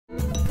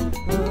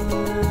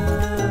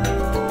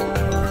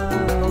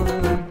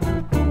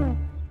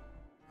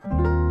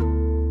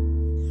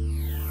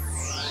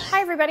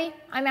everybody,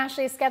 I'm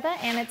Ashley Esqueda,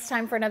 and it's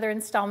time for another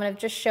installment of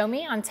Just Show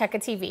Me on Tecca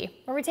TV,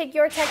 where we take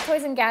your tech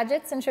toys and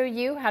gadgets and show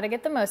you how to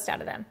get the most out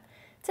of them.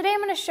 Today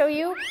I'm going to show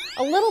you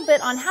a little bit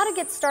on how to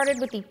get started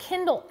with the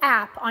Kindle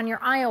app on your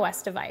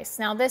iOS device.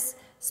 Now this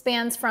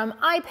spans from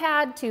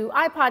iPad to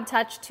iPod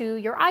Touch to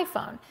your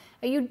iPhone.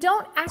 Now, you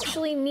don't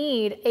actually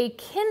need a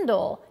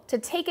Kindle to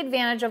take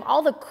advantage of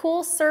all the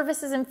cool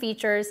services and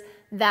features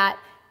that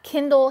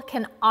Kindle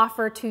can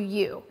offer to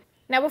you.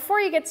 Now before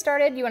you get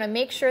started, you want to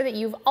make sure that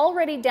you've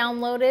already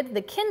downloaded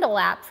the Kindle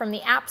app from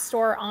the App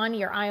Store on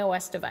your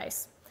iOS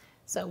device.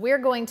 So we're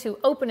going to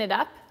open it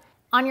up.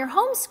 On your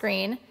home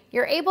screen,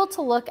 you're able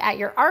to look at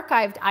your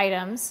archived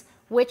items,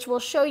 which will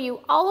show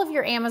you all of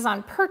your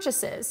Amazon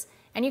purchases,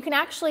 and you can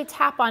actually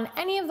tap on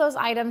any of those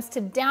items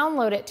to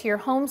download it to your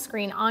home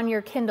screen on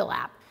your Kindle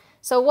app.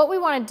 So what we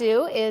want to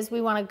do is we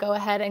want to go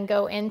ahead and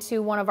go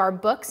into one of our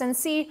books and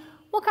see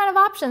what kind of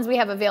options we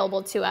have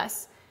available to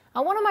us.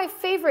 One of my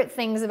favorite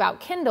things about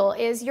Kindle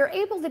is you're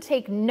able to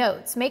take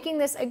notes, making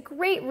this a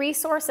great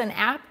resource and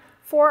app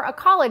for a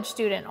college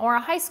student or a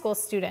high school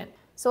student.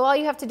 So all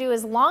you have to do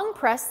is long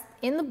press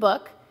in the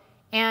book,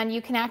 and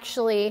you can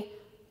actually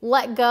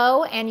let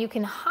go and you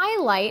can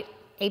highlight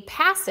a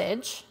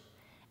passage,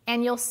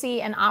 and you'll see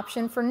an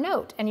option for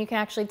note. And you can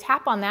actually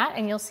tap on that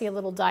and you'll see a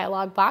little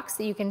dialog box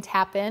that you can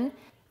tap in.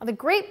 Now, the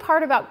great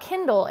part about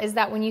Kindle is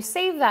that when you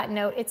save that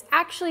note, it's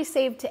actually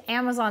saved to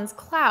Amazon's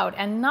cloud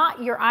and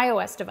not your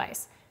iOS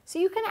device. So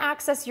you can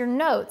access your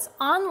notes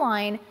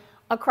online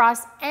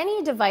across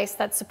any device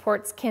that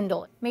supports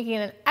Kindle, making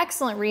it an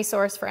excellent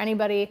resource for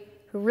anybody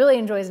who really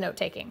enjoys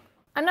note-taking.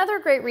 Another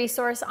great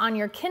resource on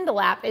your Kindle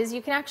app is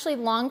you can actually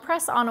long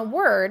press on a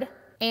word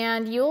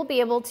and you'll be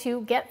able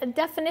to get a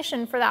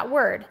definition for that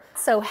word.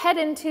 So head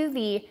into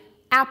the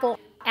Apple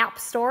App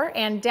Store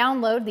and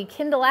download the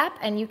Kindle app,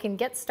 and you can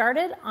get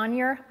started on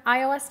your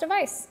iOS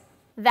device.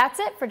 That's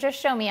it for Just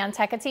Show Me on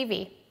Tecca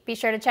TV. Be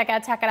sure to check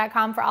out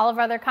Tecca.com for all of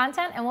our other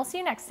content, and we'll see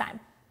you next time.